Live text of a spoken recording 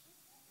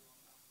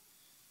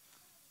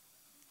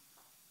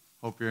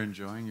Hope you're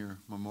enjoying your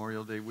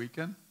Memorial Day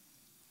weekend.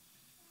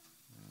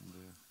 And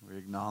we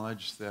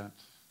acknowledge that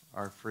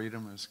our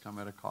freedom has come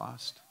at a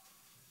cost.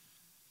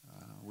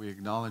 We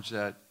acknowledge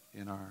that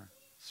in our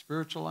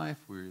spiritual life.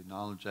 We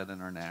acknowledge that in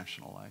our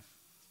national life.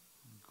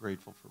 I'm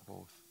grateful for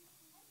both.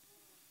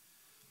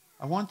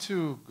 I want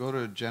to go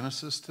to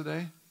Genesis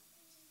today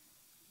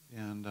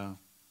and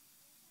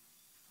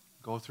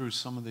go through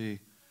some of the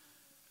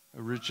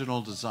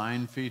original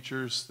design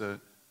features that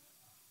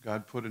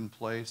God put in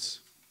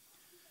place.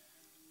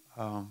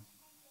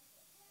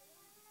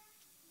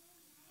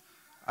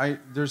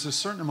 There's a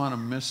certain amount of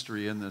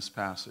mystery in this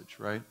passage,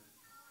 right?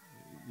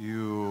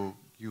 You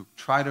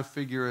try to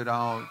figure it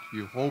out.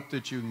 You hope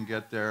that you can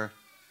get there.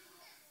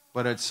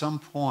 But at some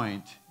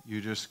point,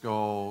 you just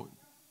go,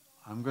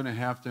 I'm going to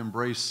have to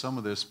embrace some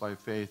of this by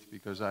faith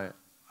because I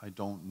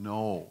don't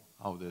know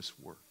how this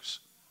works.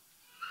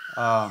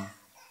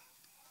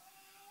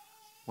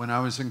 When I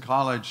was in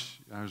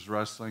college, I was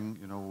wrestling,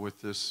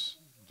 with this,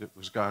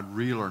 was God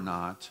real or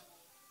not?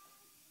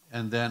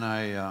 And then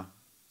I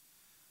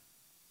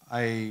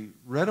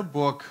read a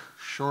book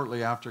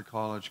shortly after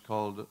college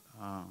called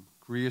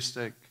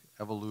Creationistic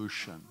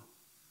Evolution.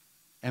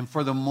 And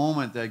for the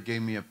moment, that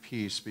gave me a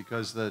peace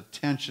because the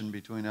tension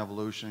between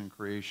evolution and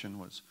creation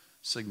was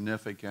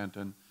significant.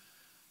 And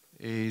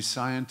a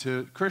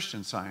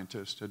Christian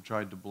scientist had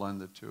tried to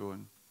blend the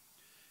two.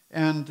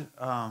 And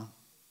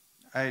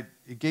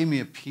it gave me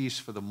a peace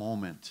for the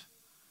moment.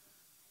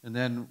 And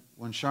then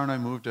when Sharon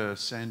and I moved to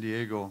San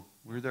Diego,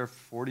 we were there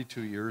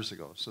 42 years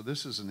ago. So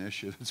this is an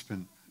issue that's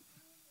been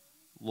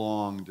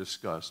long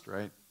discussed,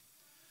 right?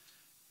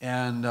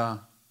 And I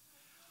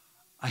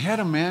had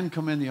a man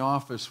come in the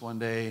office one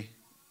day,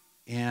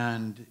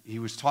 and he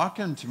was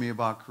talking to me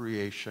about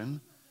creation.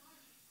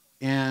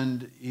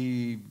 And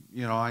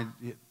I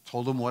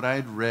told him what I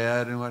had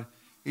read, and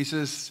he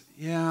says,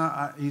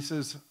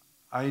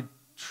 I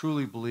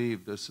truly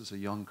believe this is a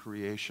young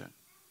creation.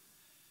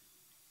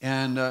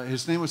 And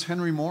his name was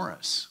Henry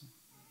Morris.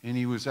 And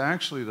he was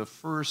actually the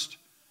first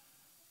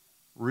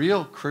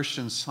real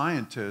Christian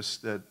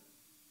scientist that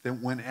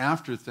went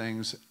after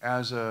things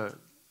as a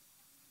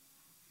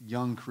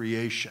young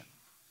creation.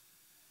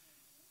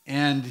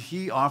 And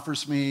he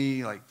offers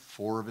me like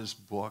 4 of his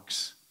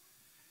books.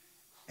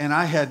 And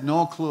I had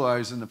no clue I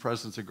was in the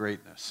presence of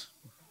greatness.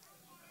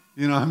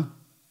 I'm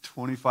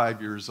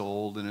 25 years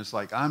old, and it's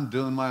like I'm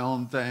doing my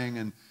own thing,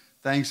 and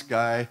thanks,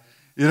 guy.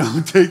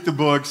 Take the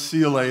books, see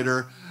you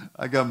later.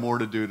 I got more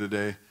to do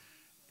today.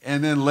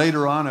 And then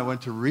later on, I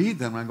went to read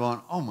them, and I'm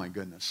going, oh my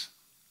goodness.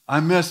 I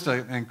missed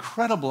an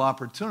incredible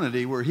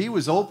opportunity where he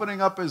was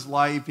opening up his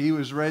life. He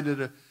was ready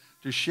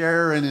to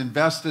share and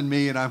invest in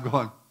me, and I'm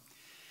going,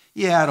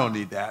 yeah, I don't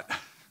need that.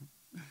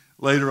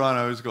 Later on,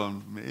 I was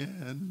going,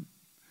 man,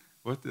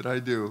 what did I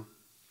do?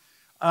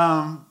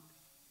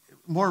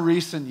 More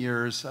recent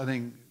years, I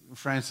think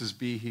Francis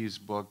Behe's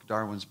book,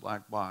 Darwin's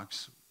Black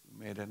Box,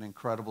 made an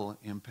incredible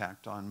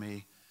impact on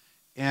me.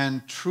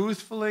 And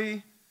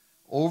truthfully,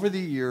 over the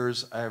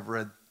years, I've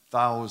read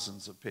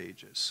thousands of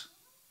pages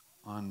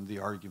on the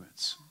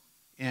arguments.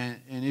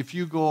 And if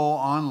you go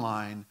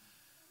online,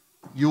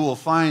 you will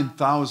find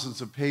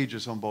thousands of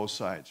pages on both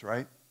sides,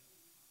 right?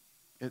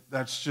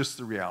 That's just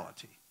the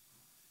reality.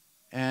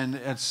 And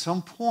at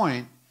some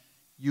point,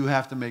 you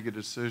have to make a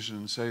decision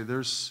and say,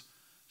 there's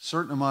a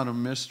certain amount of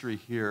mystery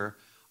here.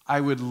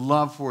 I would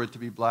love for it to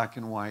be black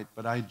and white,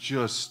 but I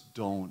just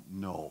don't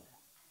know.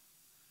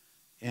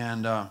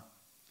 And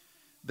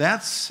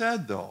that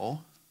said, though,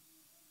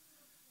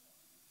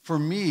 for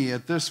me,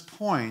 at this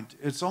point,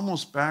 it's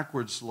almost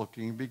backwards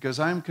looking because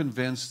I'm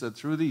convinced that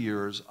through the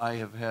years, I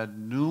have had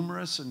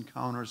numerous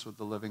encounters with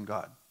the living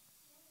God.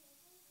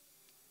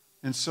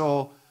 And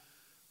so,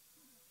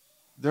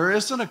 there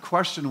isn't a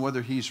question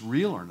whether he's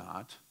real or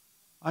not.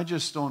 I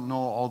just don't know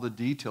all the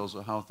details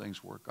of how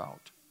things work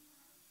out.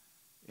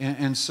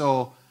 And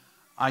so,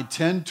 I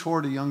tend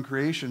toward a young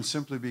creation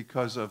simply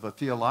because of a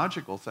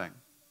theological thing.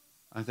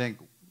 I think,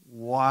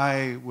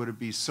 why would it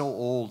be so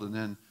old and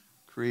then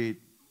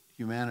create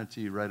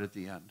humanity right at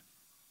the end?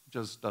 It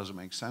just doesn't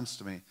make sense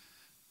to me.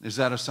 Is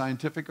that a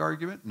scientific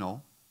argument?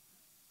 No.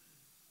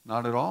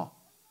 Not at all.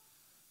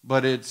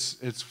 But it's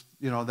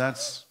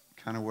that's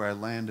kind of where I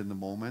land in the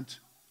moment.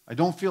 I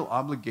don't feel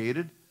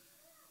obligated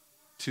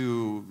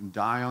to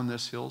die on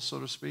this hill, so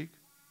to speak.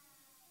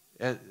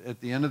 At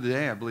the end of the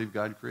day, I believe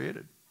God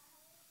created.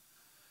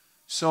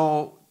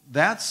 So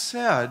that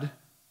said,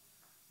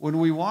 when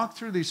we walk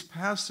through these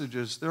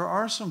passages, there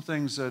are some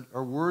things that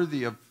are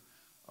worthy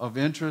of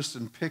interest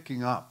and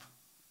picking up.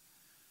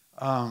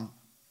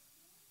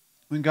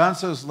 When God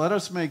says, let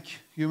us make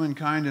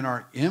humankind in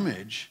our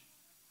image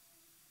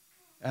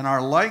and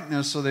our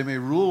likeness so they may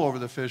rule over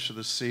the fish of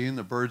the sea and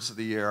the birds of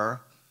the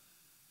air,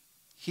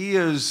 he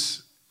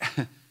is,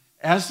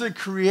 as the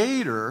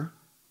creator,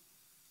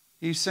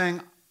 he's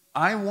saying,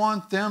 I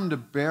want them to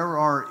bear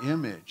our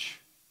image.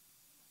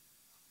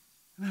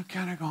 And I'm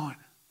kind of going,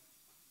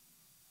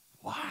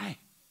 why?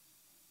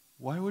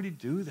 Why would he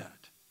do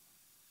that?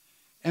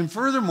 And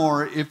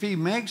furthermore, if he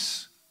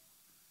makes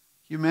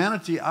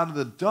humanity out of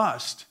the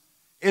dust,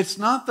 it's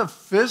not the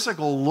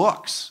physical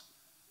looks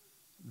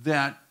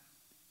that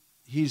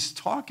he's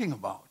talking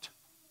about.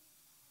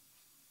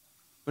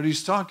 But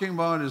he's talking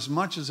about, as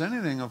much as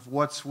anything, of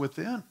what's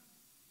within.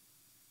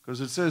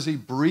 Because it says he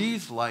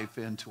breathed life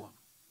into him.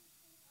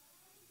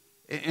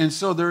 And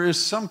so there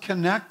is some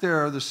connect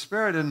there of the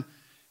Spirit. And,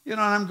 and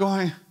I'm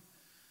going,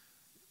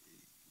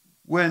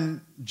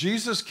 when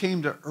Jesus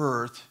came to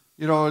earth,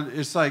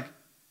 it's like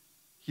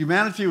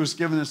humanity was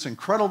given this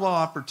incredible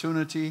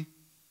opportunity,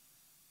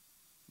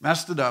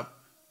 messed it up,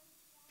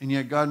 and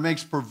yet God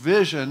makes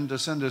provision to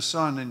send his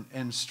son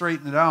and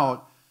straighten it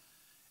out.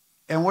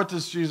 And what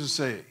does Jesus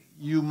say?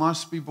 You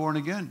must be born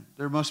again.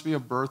 There must be a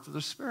birth of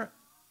the Spirit.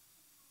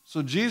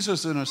 So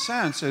Jesus, in a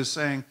sense, is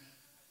saying,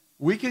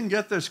 we can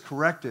get this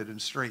corrected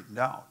and straightened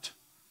out.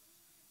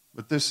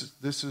 But this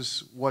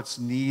is what's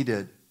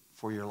needed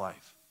for your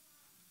life.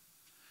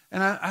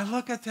 And I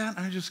look at that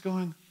and I'm just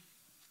going,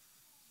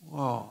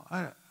 whoa,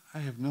 I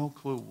have no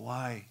clue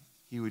why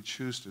he would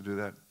choose to do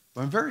that.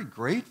 But I'm very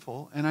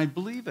grateful, and I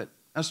believe it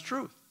as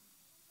truth.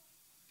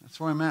 That's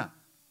where I'm at.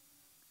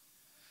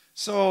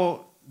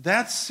 So,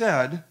 that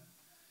said,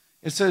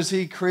 it says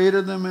he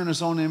created them in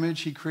his own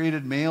image. He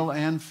created male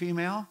and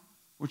female,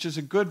 which is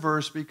a good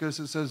verse because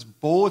it says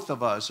both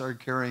of us are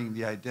carrying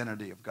the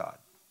identity of God.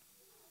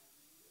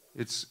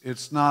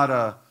 It's not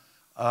a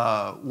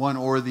one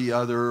or the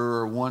other,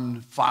 or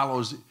one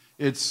follows.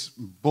 It's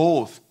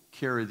both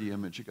carry the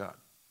image of God.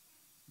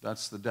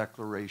 That's the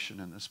declaration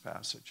in this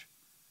passage.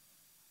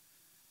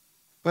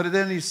 But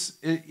then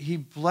he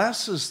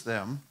blesses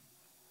them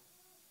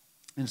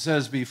and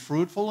says, be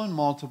fruitful and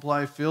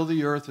multiply, fill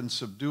the earth and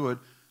subdue it,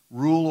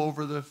 rule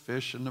over the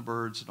fish and the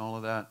birds and all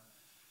of that.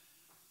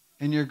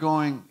 And you're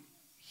going,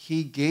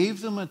 he gave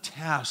them a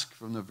task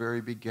from the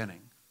very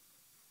beginning.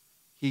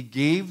 He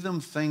gave them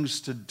things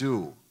to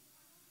do.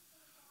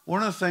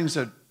 One of the things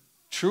that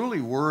truly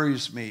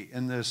worries me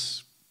in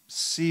this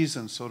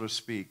season, so to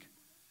speak,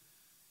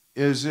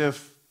 is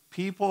if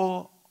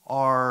people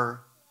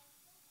are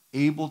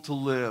able to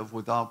live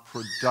without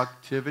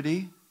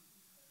productivity.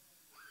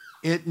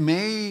 It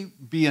may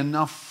be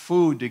enough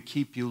food to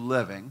keep you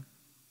living,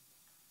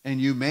 and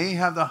you may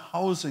have the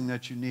housing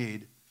that you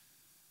need,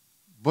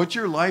 but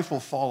your life will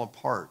fall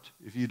apart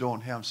if you don't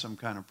have some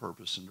kind of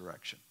purpose and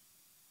direction.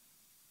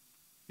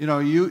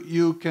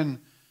 You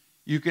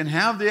can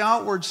have the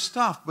outward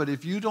stuff, but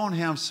if you don't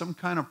have some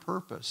kind of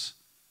purpose,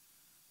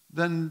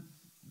 then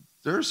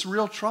there's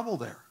real trouble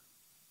there.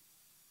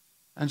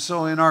 And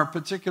so in our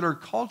particular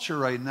culture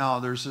right now,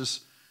 there's this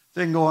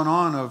thing going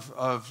on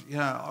of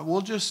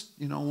we'll just,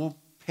 we'll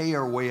pay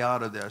our way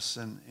out of this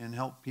and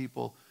help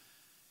people.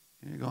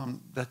 And you're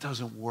going, that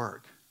doesn't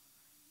work.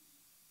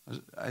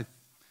 I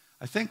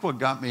think what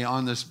got me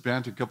on this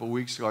bent a couple of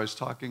weeks ago, I was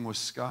talking with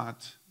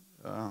Scott,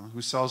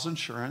 who sells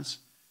insurance,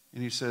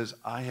 and he says,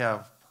 I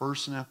have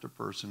person after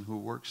person who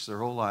works their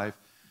whole life,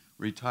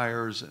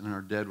 retires, and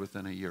are dead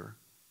within a year.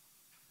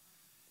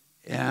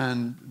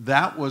 And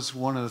that was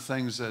one of the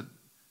things that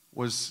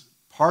was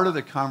part of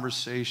the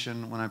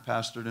conversation when I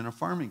pastored in a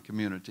farming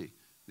community.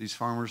 These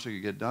farmers who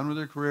could get done with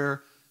their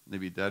career, and they'd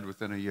be dead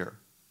within a year.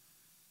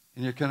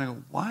 And you're kind of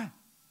going, why?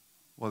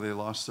 Well, they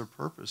lost their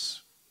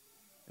purpose,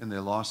 and they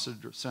lost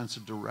their sense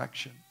of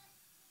direction.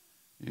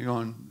 You're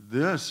going,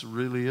 this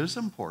really is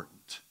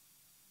important.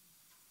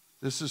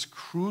 This is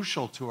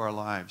crucial to our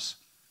lives.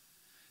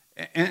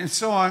 And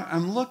so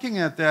I'm looking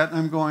at that, and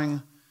I'm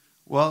going,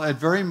 well, at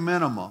very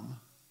minimum,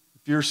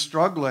 if you're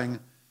struggling,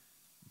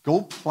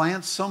 go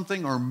plant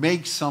something or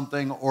make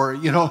something or,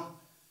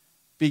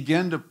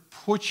 begin to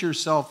put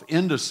yourself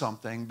into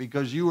something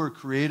because you were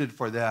created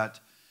for that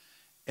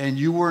and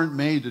you weren't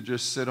made to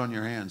just sit on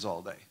your hands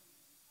all day.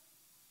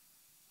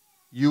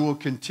 You will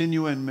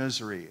continue in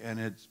misery and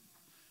it's,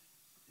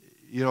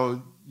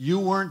 you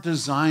weren't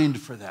designed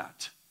for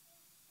that.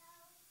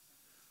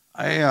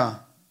 I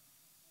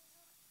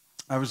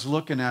was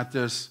looking at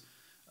this,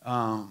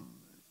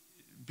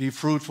 be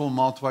fruitful,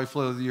 multiply,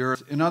 fill the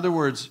earth. In other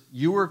words,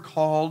 you were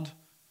called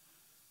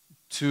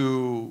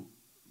to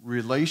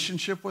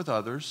relationship with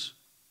others,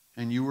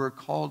 and you were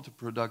called to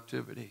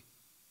productivity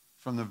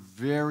from the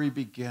very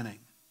beginning.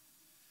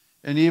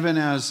 And even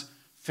as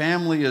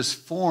family is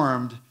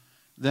formed,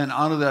 then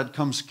out of that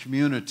comes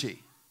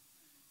community.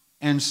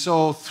 And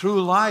so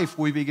through life,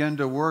 we begin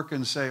to work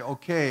and say,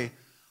 okay,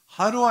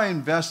 how do I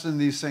invest in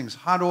these things?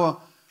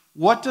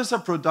 What does a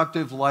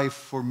productive life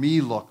for me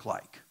look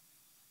like?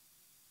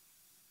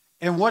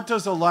 And what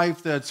does a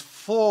life that's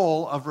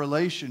full of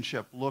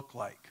relationship look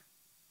like?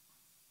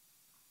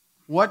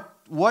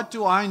 What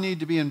do I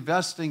need to be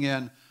investing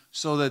in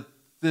so that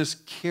this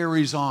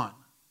carries on?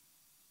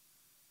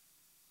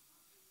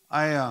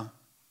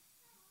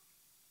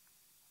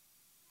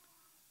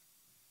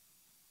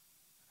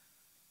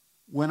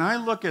 When I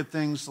look at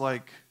things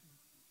like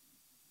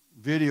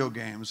video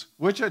games,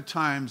 which at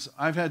times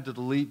I've had to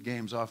delete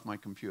games off my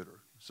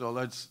computer. So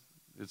it's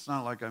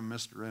not like I'm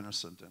Mr.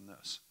 Innocent in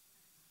this.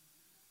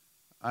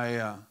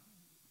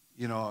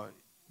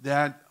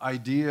 That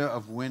idea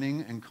of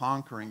winning and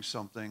conquering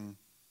something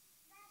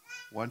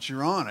Once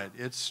you're on it,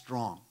 it's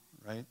strong,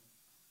 right?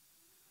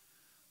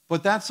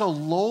 But that's a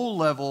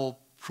low-level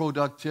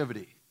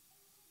productivity.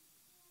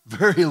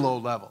 Very low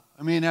level.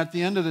 I mean, at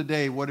the end of the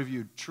day, what have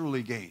you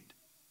truly gained?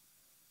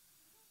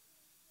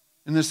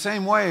 In the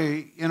same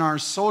way, in our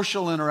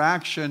social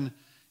interaction,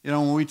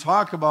 when we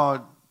talk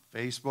about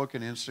Facebook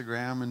and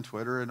Instagram and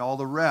Twitter and all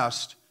the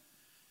rest,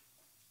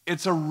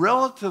 it's a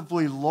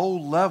relatively low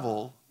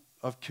level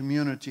of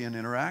community and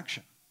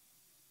interaction.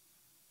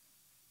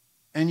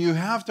 And you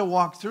have to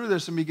walk through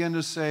this and begin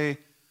to say,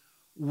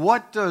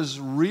 what does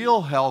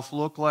real health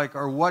look like,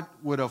 or what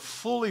would a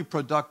fully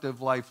productive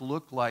life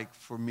look like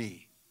for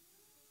me?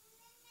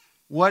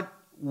 What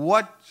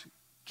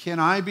can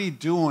I be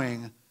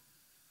doing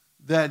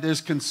that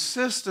is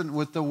consistent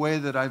with the way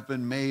that I've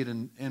been made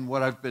and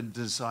what I've been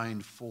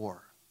designed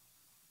for?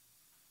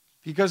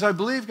 Because I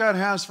believe God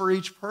has for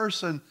each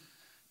person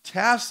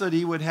tasks that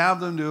He would have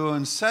them do,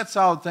 and sets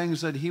out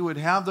things that He would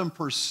have them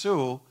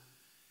pursue.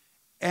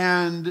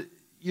 And,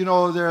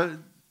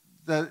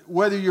 that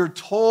whether you're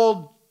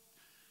told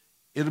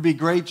it'll be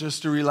great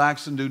just to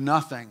relax and do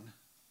nothing,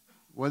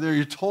 whether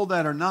you're told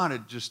that or not,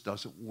 it just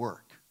doesn't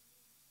work.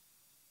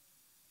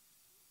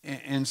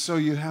 And so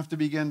you have to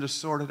begin to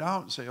sort it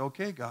out and say,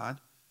 okay, God,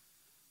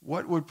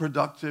 what would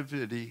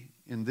productivity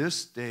in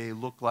this day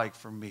look like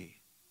for me?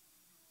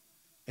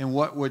 And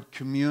what would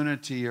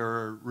community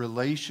or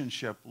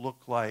relationship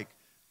look like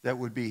that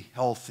would be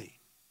healthy?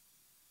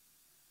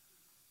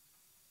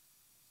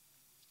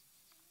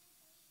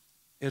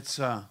 It's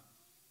a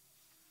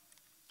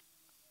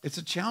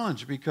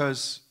challenge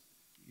because,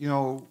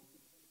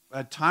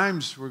 at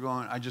times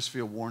I just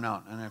feel worn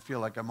out, and I feel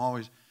like I'm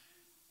always,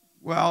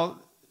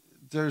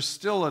 there's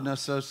still a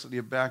necessity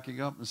of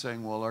backing up and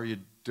saying, well, are you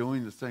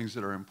doing the things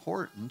that are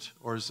important,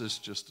 or is this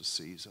just a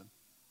season?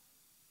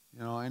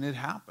 And it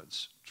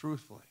happens,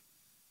 truthfully.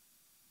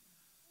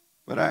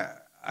 But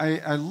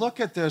I look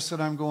at this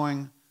and I'm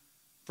going,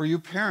 for you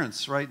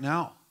parents right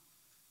now,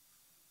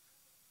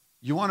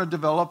 you want to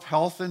develop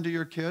health into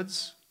your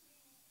kids?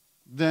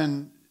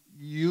 Then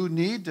you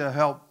need to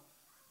help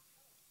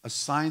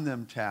assign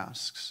them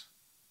tasks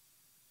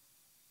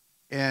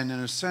and, in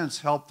a sense,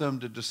 help them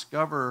to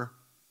discover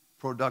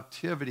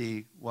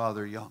productivity while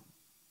they're young.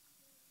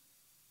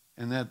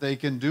 And that they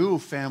can do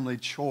family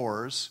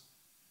chores.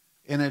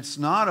 And it's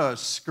not a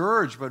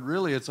scourge, but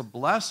really it's a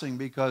blessing,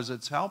 because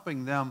it's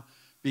helping them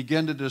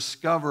begin to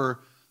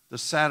discover the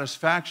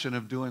satisfaction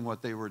of doing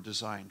what they were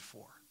designed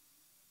for.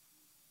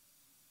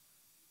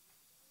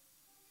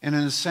 And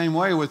in the same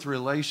way with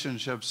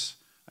relationships,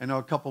 I know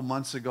a couple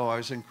months ago I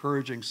was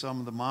encouraging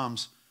some of the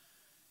moms,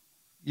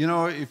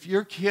 if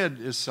your kid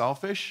is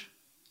selfish,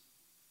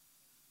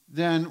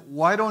 then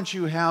why don't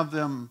you have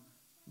them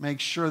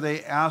make sure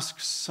they ask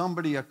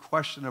somebody a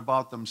question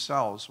about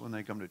themselves when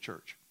they come to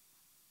church?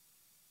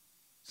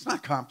 It's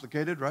not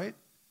complicated, right?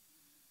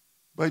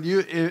 But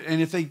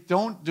and if they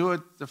don't do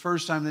it the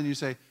first time, then you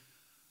say,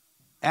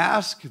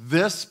 ask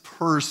this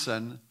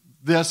person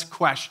this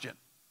question,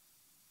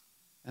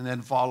 and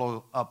then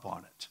follow up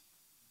on it.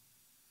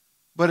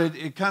 But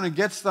it kind of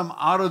gets them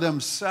out of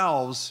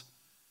themselves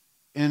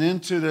and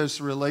into this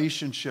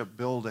relationship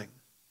building.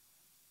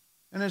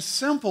 And it's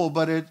simple,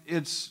 but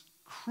it's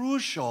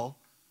crucial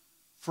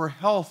for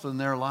health in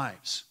their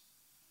lives,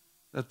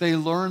 that they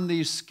learn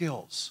these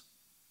skills.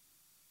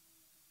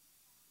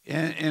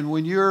 And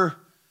when you're,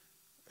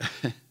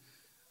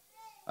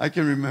 I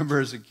can remember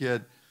as a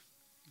kid,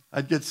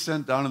 I'd get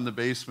sent down in the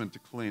basement to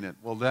clean it.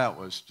 Well, that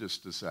was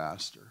just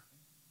disaster.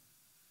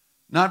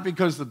 Not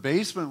because the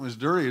basement was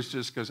dirty, it's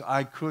just because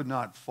I could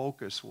not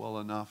focus well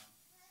enough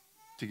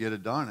to get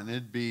it done. And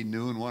it'd be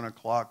noon, 1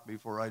 o'clock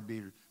before I'd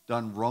be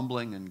done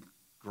rumbling and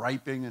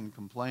griping and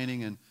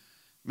complaining, and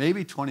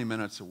maybe 20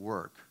 minutes of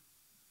work.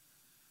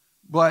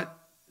 But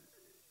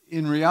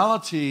in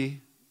reality,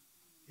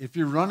 if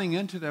you're running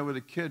into that with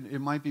a kid, it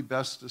might be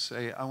best to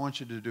say, I want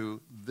you to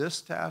do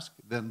this task,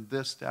 then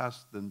this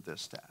task, then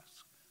this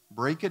task.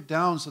 Break it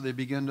down so they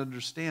begin to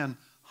understand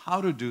how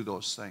to do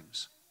those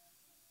things.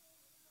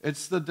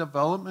 It's the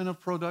development of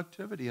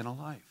productivity in a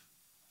life.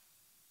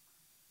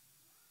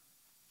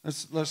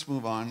 Let's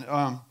move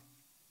on.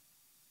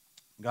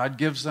 God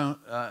gives them,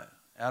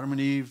 Adam and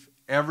Eve,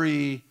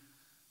 every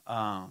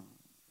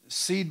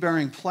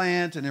seed-bearing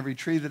plant and every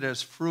tree that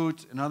has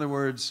fruit. In other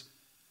words,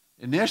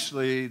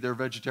 initially, they're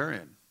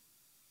vegetarian.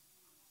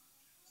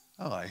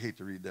 Oh, I hate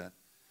to read that.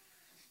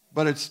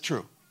 But it's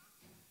true.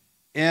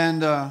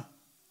 And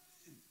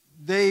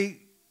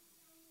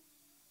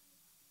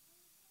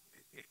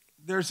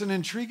there's an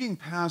intriguing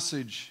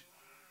passage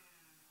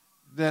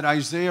that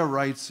Isaiah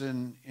writes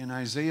in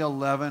Isaiah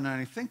 11, and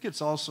I think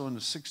it's also in the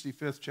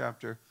 65th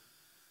chapter.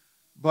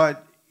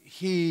 But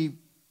he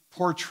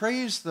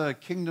portrays the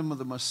kingdom of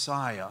the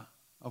Messiah,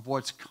 of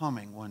what's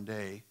coming one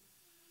day.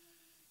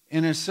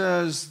 And it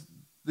says,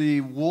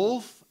 the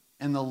wolf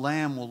and the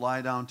lamb will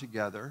lie down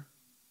together.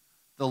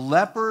 The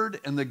leopard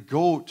and the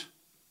goat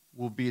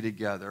will be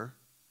together.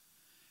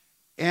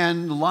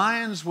 And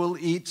lions will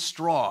eat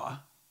straw.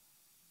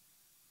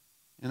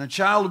 And a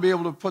child will be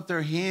able to put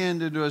their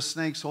hand into a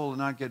snake's hole and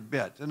not get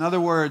bit. In other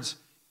words,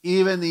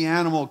 even the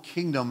animal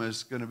kingdom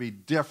is going to be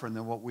different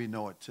than what we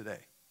know it today.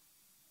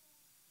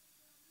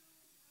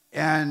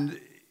 And,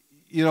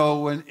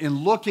 when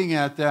in looking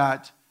at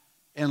that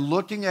and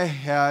looking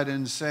ahead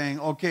and saying,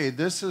 okay,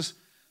 this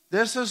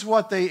is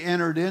what they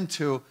entered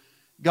into,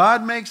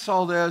 God makes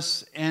all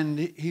this, and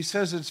he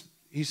says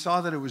he saw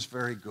that it was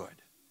very good.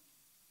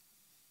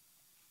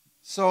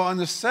 So on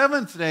the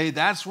seventh day,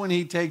 that's when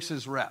he takes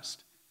his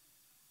rest.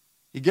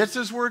 He gets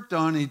his work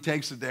done, he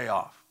takes a day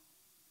off.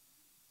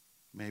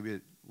 Maybe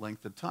a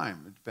length of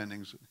time,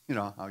 depending,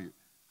 how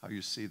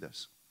you see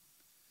this.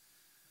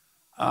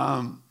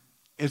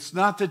 It's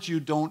not that you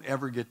don't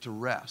ever get to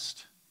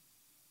rest.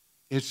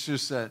 It's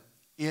just that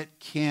it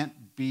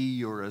can't be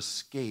your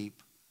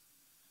escape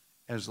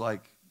as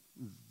like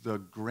the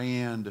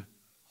grand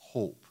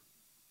hope.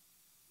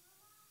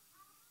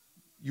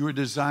 You were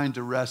designed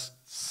to rest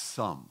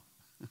some.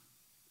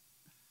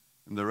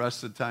 And the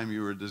rest of the time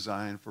you were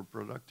designed for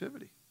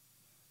productivity.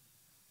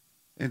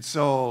 And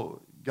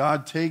so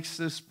God takes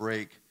this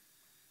break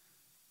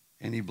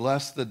and he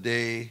blessed the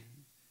day.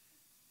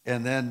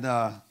 And then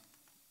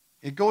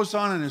it goes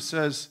on and it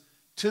says,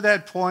 to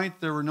that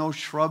point there were no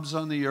shrubs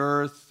on the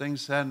earth.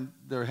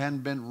 There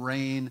hadn't been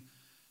rain.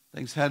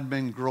 Things hadn't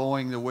been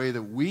growing the way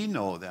that we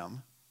know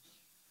them.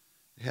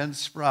 They hadn't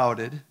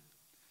sprouted.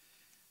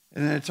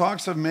 And then it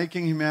talks of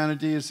making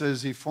humanity. It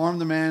says, he formed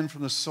the man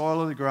from the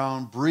soil of the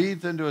ground,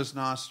 breathed into his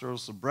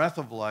nostrils the breath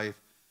of life.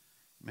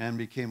 Man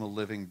became a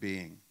living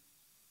being.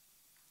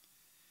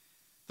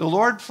 The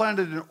Lord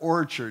planted an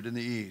orchard in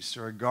the east,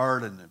 or a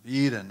garden of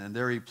Eden, and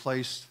there he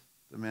placed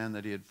the man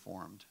that he had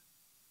formed.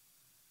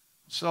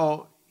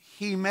 So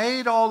he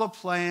made all the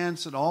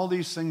plants and all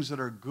these things that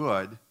are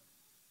good,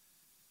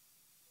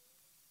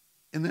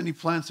 and then he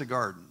plants a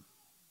garden.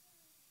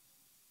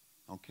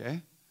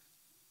 Okay?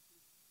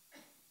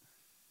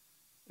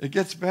 It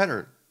gets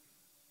better.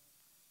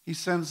 He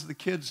sends the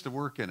kids to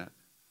work in it.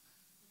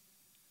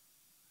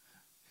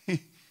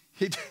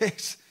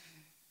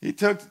 He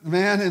took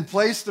man and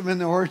placed him in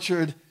the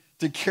orchard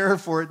to care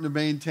for it and to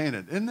maintain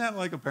it. Isn't that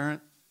like a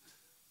parent?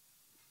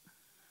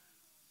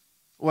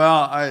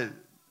 Well,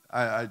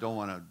 I don't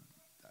want to,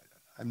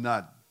 I'm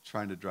not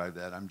trying to drive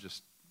that.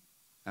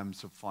 I'm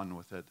so fun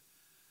with it.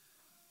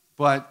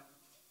 But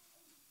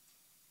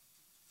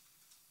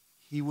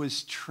he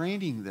was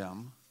training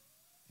them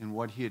in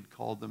what he had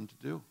called them to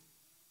do.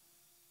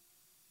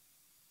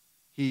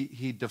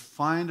 He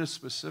defined a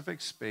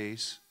specific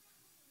space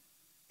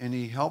and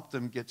he helped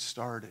them get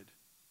started.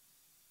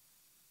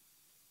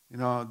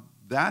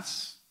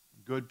 That's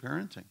good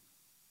parenting.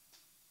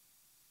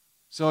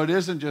 So it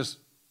isn't just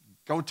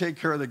go take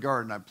care of the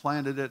garden. I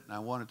planted it and I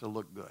want it to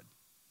look good.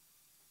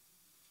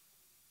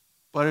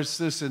 But it's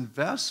this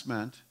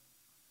investment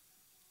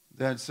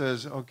that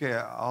says, okay,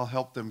 I'll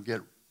help them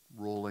get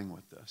rolling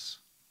with this.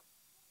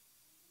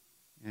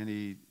 And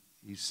he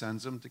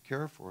sends them to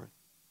care for it.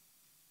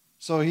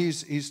 So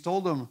he's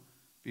told them,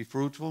 be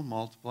fruitful,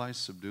 multiply,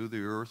 subdue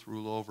the earth,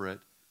 rule over it.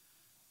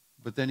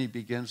 But then he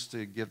begins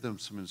to give them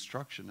some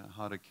instruction on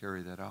how to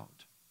carry that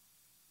out.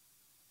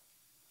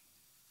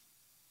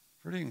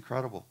 Pretty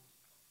incredible.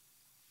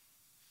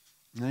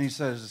 And then he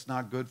says it's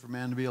not good for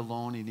man to be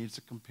alone. He needs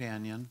a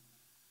companion.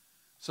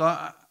 So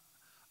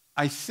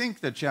I think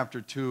that chapter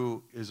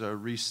 2 is a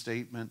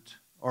restatement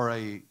or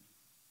a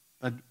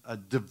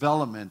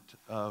development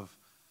of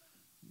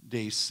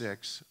day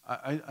 6.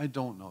 I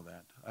don't know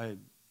that.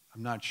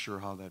 I'm not sure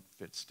how that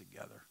fits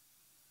together.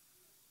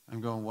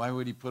 I'm going, why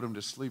would he put him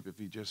to sleep if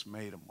he just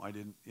made him? Why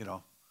didn't,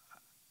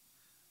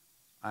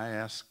 I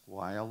ask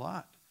why a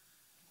lot.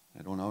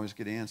 I don't always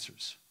get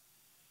answers.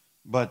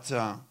 But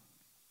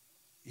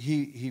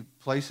he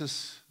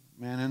places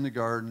man in the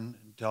garden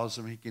and tells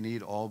him he can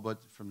eat all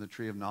but from the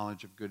tree of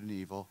knowledge of good and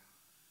evil.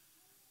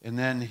 And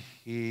then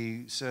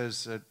he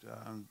says that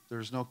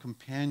there's no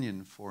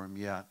companion for him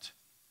yet.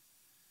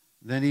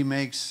 Then he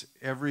makes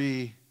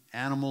every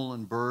animal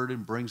and bird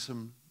and brings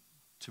them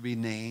to be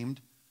named.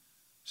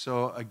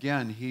 So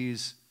again,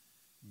 he's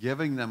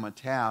giving them a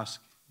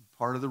task.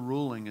 Part of the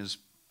ruling is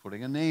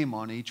putting a name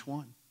on each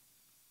one.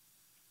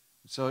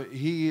 So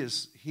he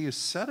is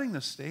setting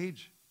the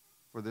stage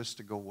for this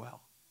to go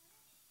well.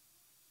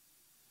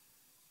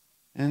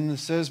 And it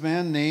says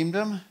man named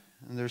him,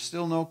 and there's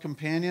still no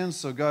companions,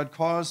 so God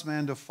caused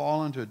man to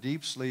fall into a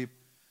deep sleep.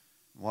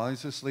 While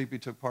he's asleep, he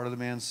took part of the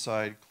man's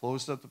side,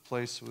 closed up the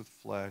place with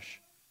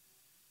flesh.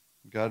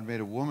 God made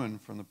a woman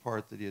from the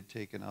part that he had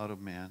taken out of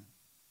man.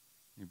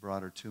 He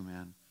brought her to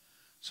man.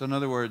 So in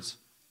other words,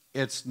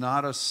 it's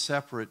not a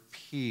separate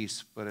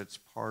piece, but it's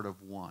part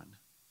of one.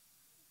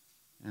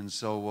 And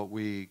so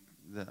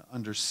the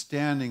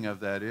understanding of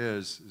that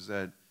is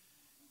that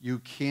you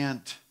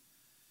can't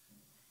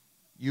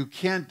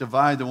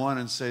divide the one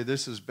and say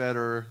this is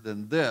better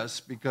than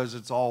this because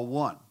it's all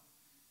one.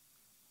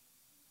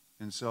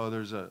 And so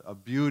there's a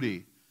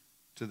beauty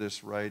to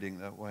this writing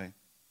that way.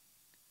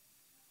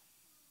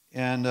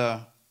 And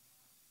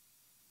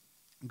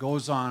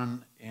goes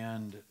on,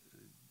 and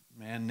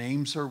man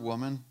names her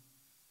woman.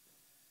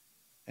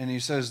 And he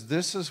says,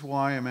 this is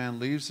why a man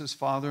leaves his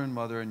father and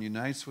mother and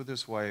unites with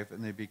his wife,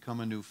 and they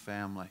become a new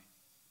family.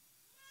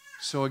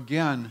 So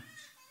again,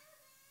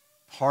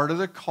 part of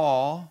the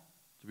call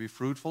to be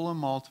fruitful and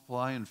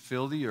multiply and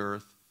fill the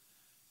earth,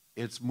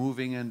 it's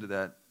moving into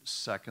that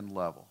second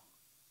level.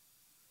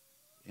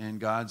 And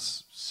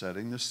God's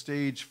setting the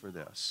stage for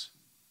this.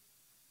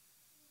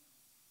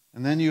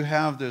 And then you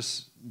have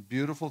this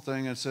beautiful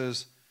thing that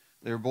says,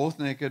 they were both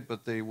naked,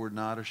 but they were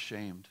not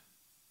ashamed.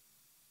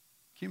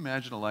 Can you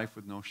imagine a life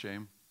with no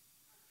shame?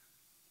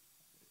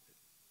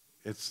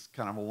 It's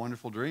kind of a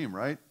wonderful dream,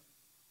 right?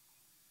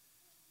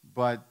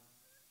 But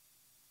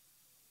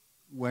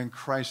when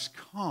Christ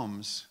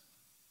comes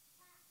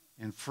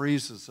and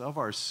frees us of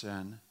our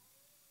sin,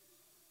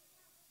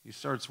 he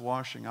starts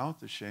washing out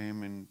the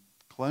shame and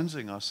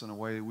cleansing us in a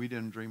way we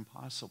didn't dream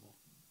possible.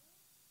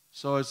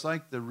 So it's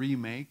like the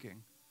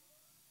remaking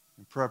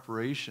in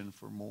preparation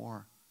for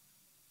more.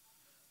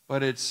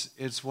 But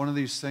it's one of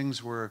these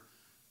things where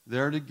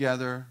they're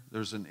together,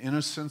 there's an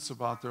innocence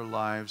about their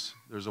lives,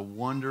 there's a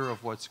wonder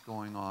of what's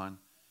going on.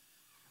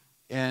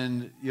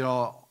 And,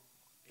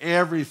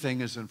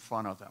 everything is in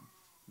front of them.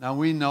 Now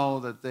we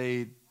know that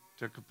they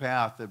took a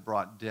path that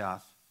brought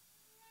death.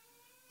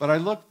 But I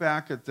look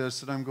back at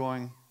this and I'm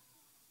going,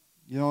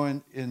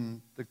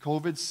 in the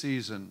COVID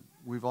season,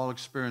 we've all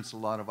experienced a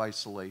lot of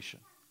isolation.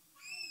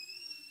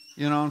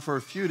 And for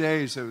a few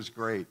days it was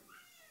great.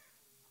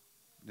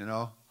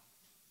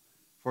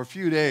 For a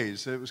few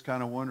days, it was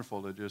kind of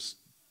wonderful to just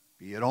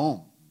be at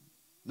home.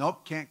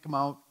 Nope, can't come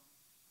out.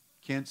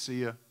 Can't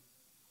see you.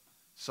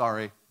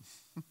 Sorry.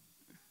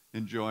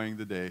 Enjoying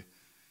the day.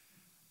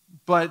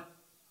 But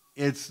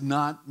it's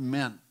not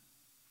meant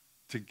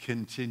to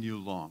continue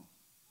long.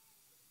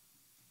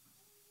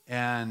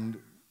 And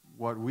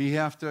what we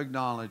have to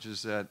acknowledge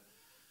is that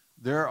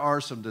there are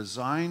some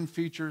design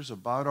features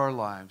about our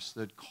lives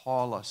that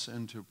call us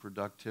into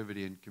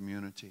productivity and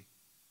community.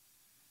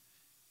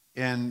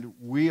 And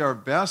we are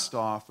best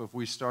off if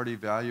we start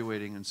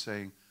evaluating and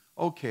saying,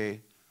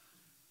 okay,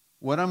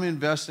 what I'm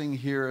investing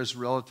here is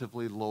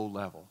relatively low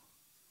level.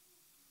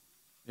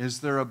 Is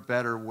there a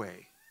better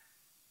way?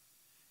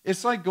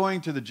 It's like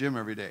going to the gym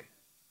every day.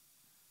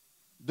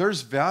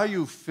 There's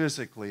value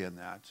physically in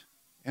that,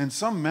 and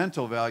some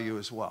mental value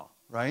as well,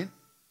 right?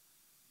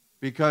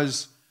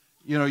 Because,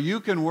 you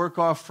can work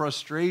off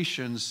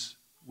frustrations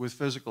with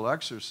physical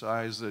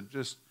exercise that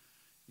just,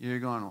 you're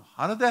going, well,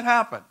 how did that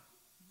happen?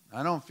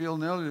 I don't feel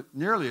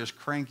nearly as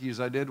cranky as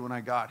I did when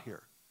I got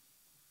here.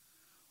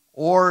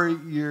 Or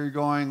you're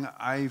going,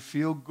 I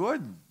feel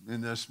good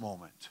in this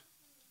moment.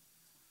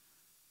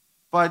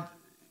 But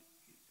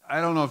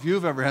I don't know if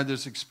you've ever had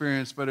this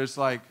experience, but it's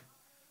like,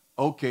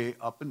 okay,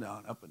 up and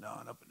down, up and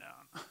down, up and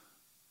down.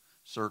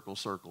 Circle,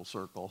 circle,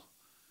 circle.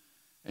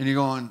 And you're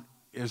going,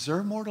 is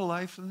there more to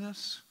life than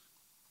this?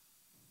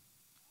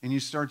 And you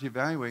start to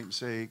evaluate and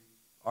say,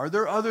 are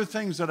there other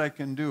things that I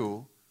can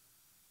do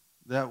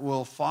that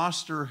will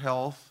foster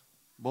health,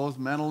 both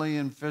mentally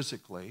and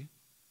physically,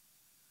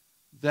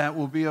 that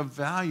will be of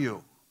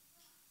value?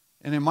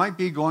 And it might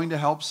be going to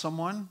help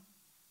someone.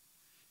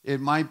 It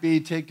might be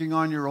taking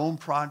on your own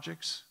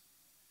projects.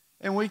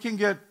 And we can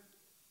get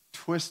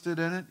twisted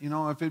in it.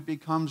 If it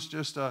becomes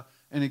just an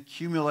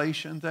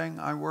accumulation thing,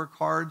 I work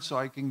hard so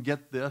I can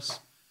get this,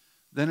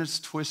 then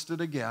it's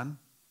twisted again.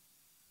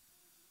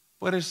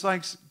 But it's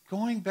like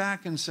going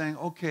back and saying,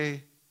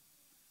 okay,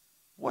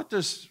 what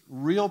does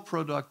real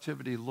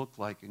productivity look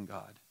like in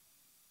God?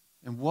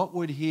 And what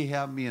would he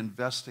have me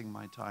investing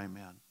my time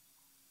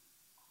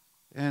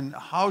in? And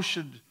how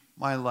should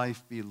my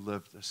life be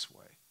lived this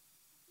way?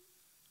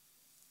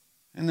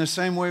 In the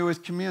same way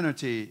with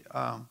community,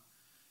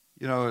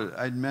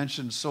 I'd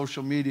mentioned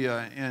social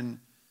media, and,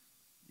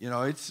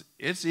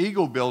 it's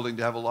ego building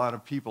to have a lot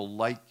of people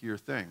like your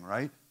thing,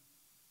 right?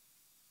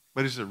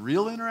 But is it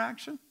real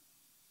interaction?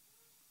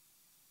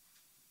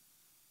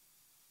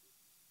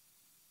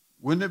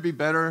 Wouldn't it be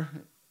better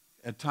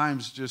at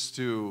times just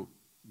to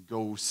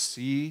go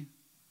see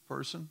a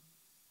person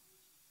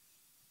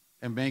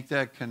and make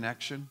that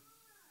connection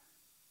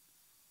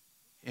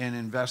and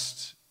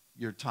invest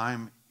your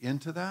time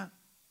into that?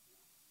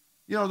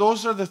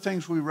 Those are the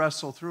things we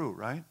wrestle through,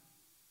 right?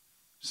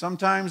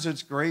 Sometimes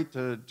it's great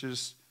to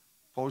just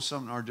post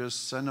something or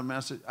just send a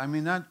message. I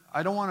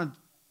don't want to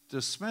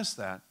dismiss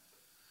that.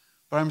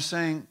 But I'm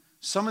saying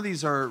some of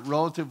these are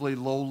relatively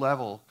low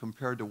level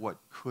compared to what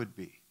could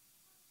be.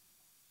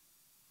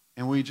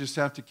 And we just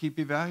have to keep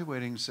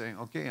evaluating and saying,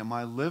 okay, am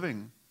I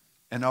living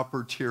an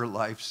upper tier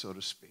life, so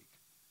to speak?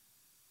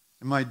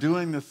 Am I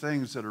doing the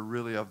things that are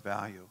really of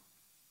value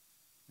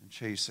and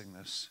chasing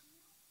this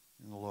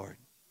in the Lord?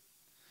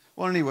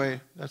 Well,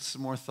 anyway, that's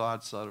some more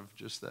thoughts out of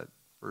just that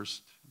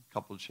first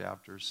couple of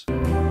chapters.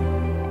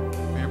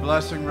 May your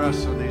blessing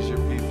rest on these your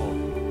people.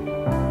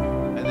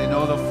 And they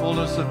know the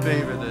fullness of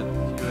favor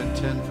that you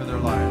intend for their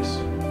lives.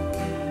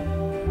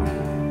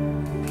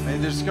 May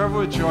they discover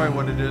with joy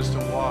what it is to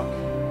walk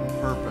in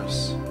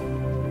purpose.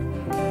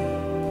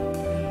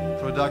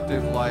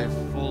 productive life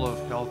full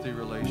of healthy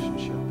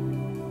relationship.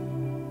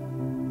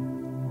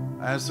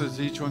 I ask as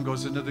each one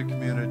goes into the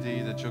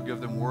community that you'll give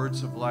them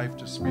words of life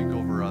to speak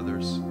over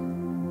others.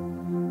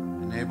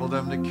 Enable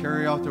them to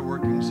carry out the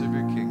workings of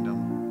your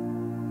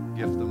kingdom.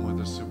 Gift them with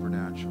the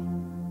supernatural.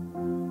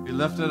 Be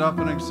lifted up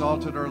and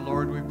exalted, our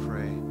Lord, we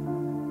pray.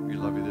 We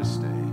love you this day.